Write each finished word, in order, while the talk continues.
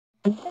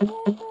What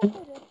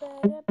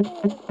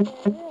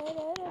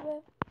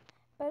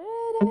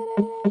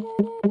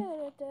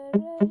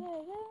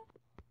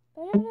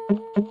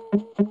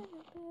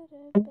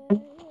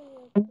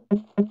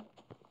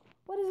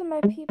is it,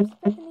 my peeps?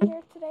 Bethany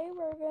here. Today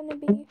we're going to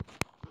be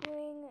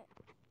doing...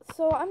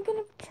 So I'm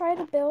going to try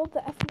to build the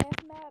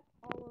fnaf map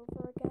all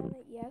over again.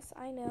 Yes,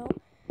 I know.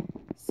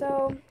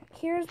 So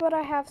here's what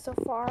I have so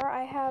far.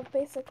 I have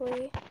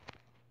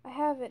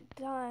it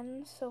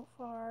done so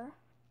far.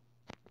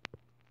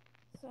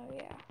 So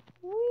yeah.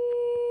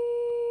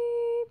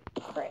 Whee!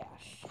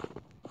 Crash.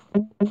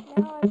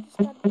 Now I just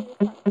got to do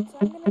the carpet. So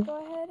I'm going to go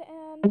ahead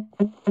and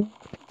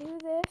do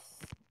this,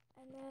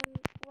 and then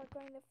we're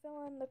going to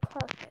fill in the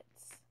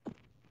carpets.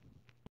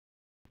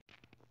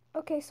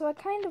 Okay, so I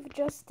kind of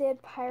just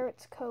did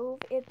Pirate's Cove.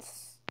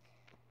 It's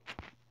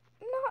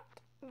not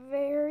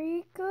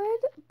very good,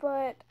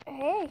 but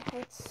hey,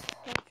 I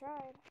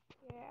tried.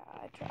 Yeah,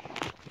 I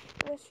tried.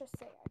 Let's just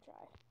say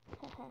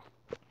I tried.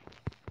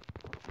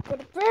 Go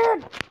to bed!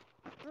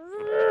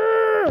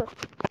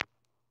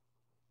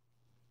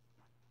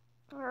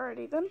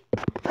 Alrighty then.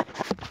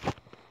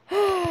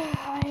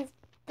 I've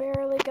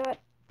barely got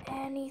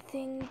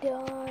anything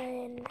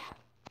done.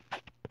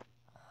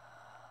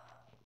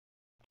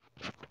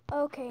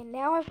 Okay,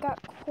 now I've got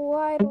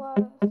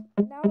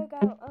now I've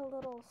got a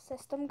little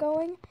system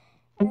going,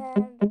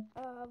 and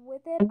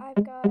with it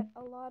I've got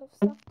a lot of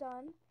stuff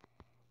done,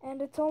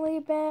 and it's only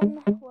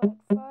been, what,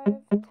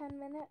 5-10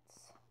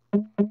 minutes?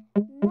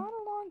 Not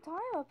a long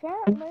time,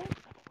 apparently.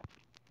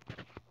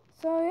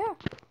 So yeah,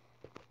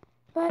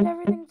 but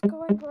everything's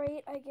going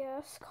great, I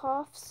guess.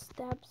 Cough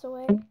stabs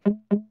away.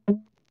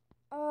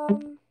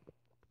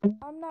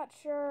 I'm not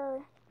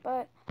sure,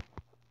 but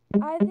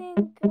I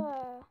think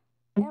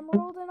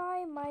Emerald and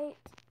I might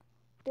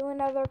do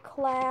another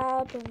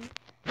collab, and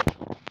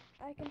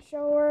I can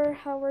show her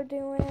how we're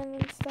doing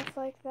and stuff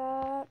like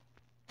that.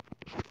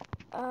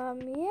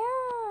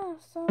 Yeah,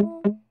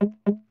 so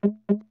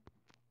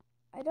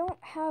I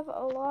don't have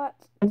a lot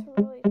to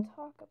really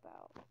talk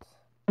about.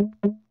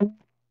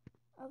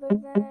 Other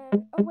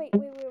than, oh wait.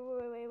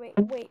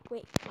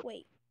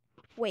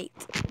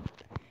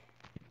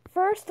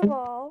 First of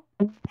all,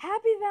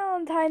 happy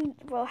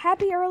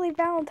early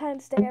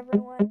Valentine's Day,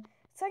 everyone.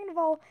 Second of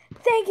all,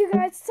 thank you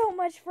guys so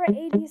much for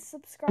 80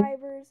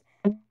 subscribers.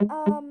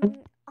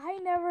 I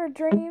never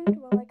dreamed,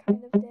 well, I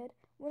kind of did,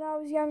 when I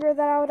was younger,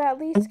 that I would at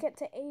least get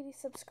to 80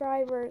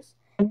 subscribers.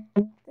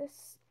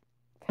 This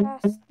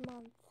past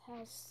month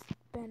has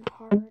been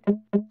hard.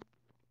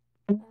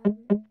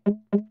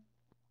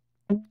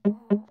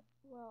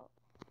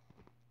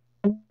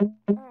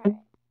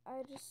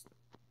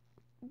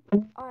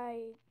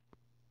 Alright,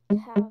 I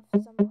have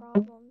some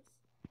problems,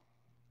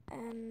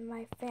 and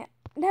my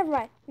never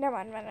mind.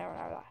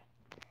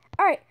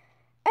 Alright,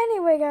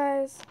 anyway,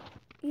 guys,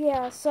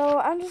 yeah, so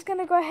I'm just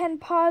gonna go ahead and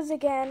pause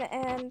again,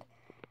 and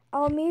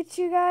I'll meet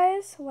you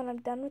guys when I'm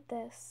done with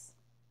this.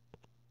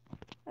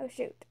 Oh,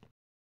 shoot.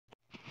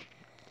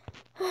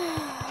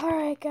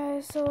 Alright,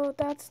 guys, so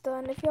that's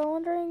done. If y'all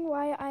wondering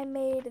why I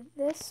made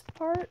this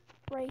part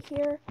right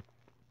here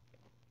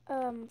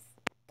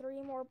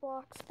 3 more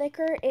blocks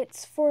thicker,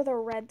 it's for the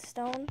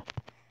redstone,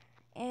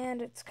 and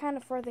it's kind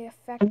of for the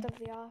effect of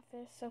the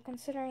office. So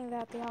considering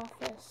that the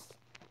office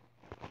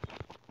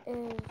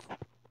is,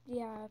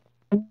 yeah,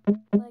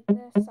 like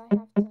this, I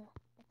have to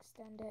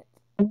extend it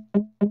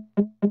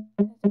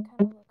because it kind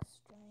of looks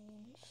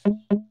strange.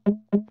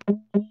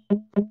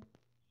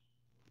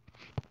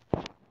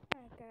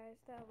 Alright, guys,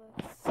 that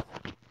looks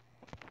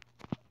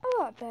a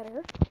lot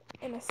better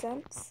in a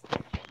sense.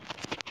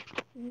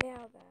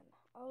 Now then,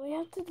 all we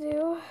have to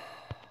do,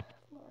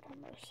 Lord have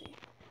mercy,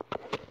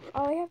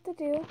 all we have to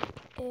do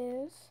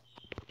is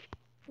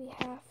we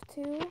have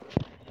to,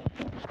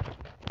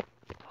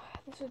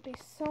 this would be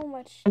so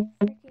much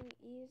freaking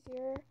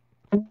easier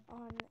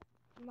on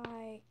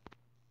my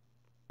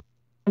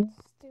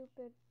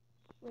stupid,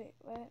 wait,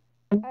 what?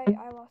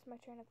 I lost my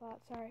train of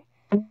thought, sorry.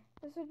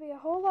 This would be a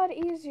whole lot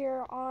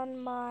easier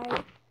on my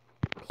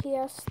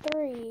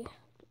PS3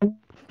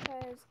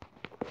 because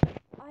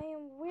I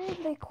am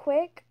weirdly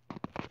quick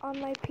on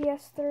my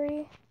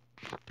PS3.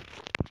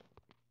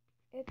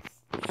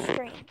 It's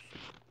strange,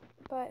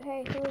 but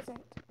hey, who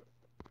isn't?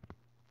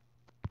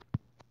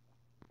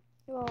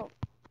 Well,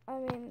 I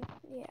mean,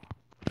 yeah,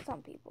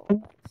 some people,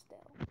 but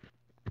still.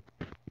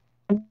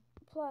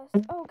 Plus,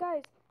 oh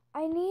guys,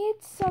 I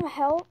need some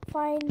help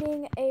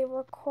finding a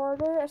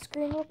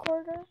screen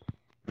recorder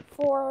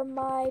for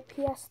my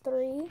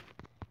PS3,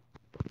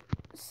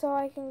 so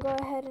I can go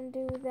ahead and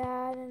do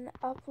that and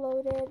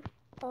upload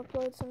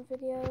some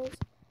videos.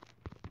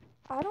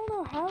 I don't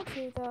know how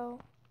to, though.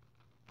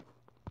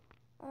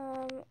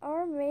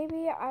 Or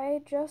maybe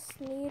I just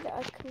need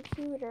a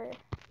computer.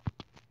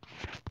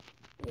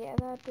 Yeah,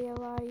 that'd be a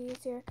lot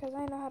easier, because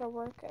I know how to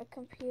work a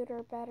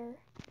computer better.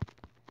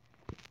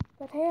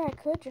 But hey, I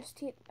could just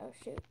teach, oh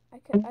shoot, I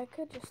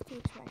could just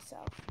teach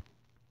myself.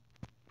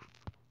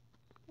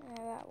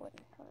 That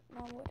wouldn't hurt,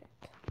 no, would it?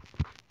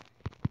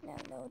 No,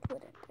 it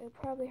wouldn't. It would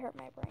probably hurt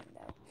my brain,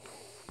 though.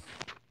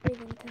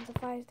 seconds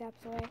of 5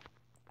 steps away.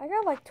 I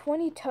got like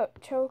 20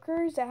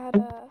 chokers at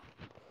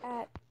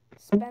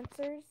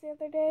Spencer's the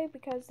other day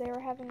because they were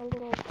having a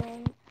little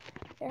thing.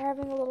 They're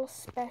having a little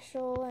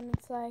special, and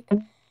it's like,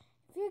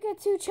 if you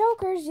get 2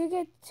 chokers, you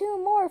get 2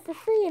 more for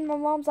free. And my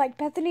mom's like,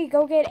 Bethany,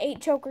 go get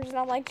 8 chokers. And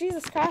I'm like,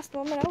 Jesus Christ,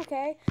 woman,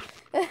 okay.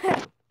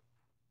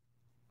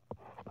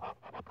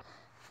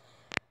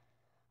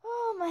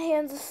 Oh, my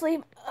hand's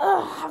asleep.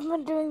 Ugh, I've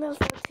been doing this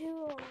for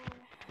too long.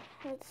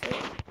 Let's see.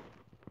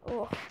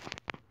 Oh,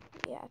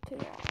 yeah, too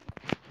long.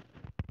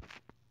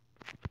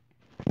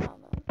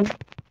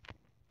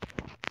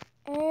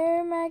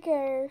 Oh my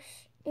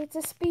gosh. It's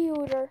a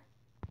spooter.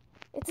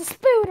 It's a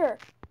spooter.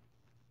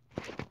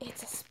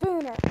 It's a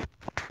spooner.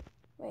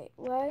 Wait,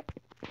 what?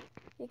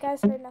 You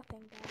guys heard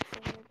nothing bad, so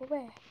we'll go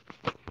back.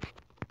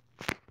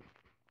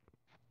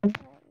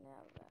 Alright,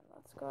 now then,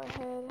 let's go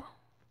ahead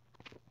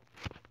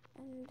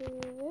and do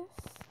this.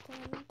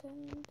 Dun, dun,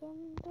 dun,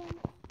 dun,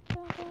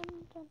 dun, dun,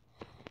 dun,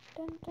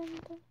 dun, dun,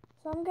 dun.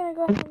 So I'm gonna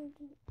go ahead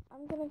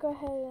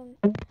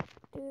and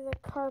do the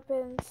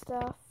carpet and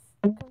stuff,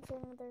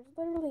 considering there's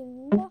literally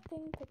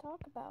nothing to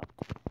talk about.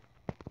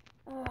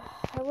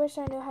 I wish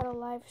I knew how to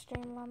live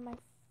stream on my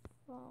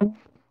phone.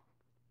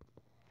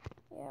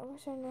 Yeah, I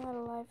wish I knew how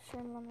to live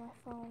stream on my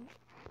phone.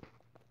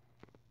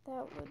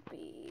 That would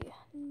be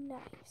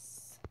nice.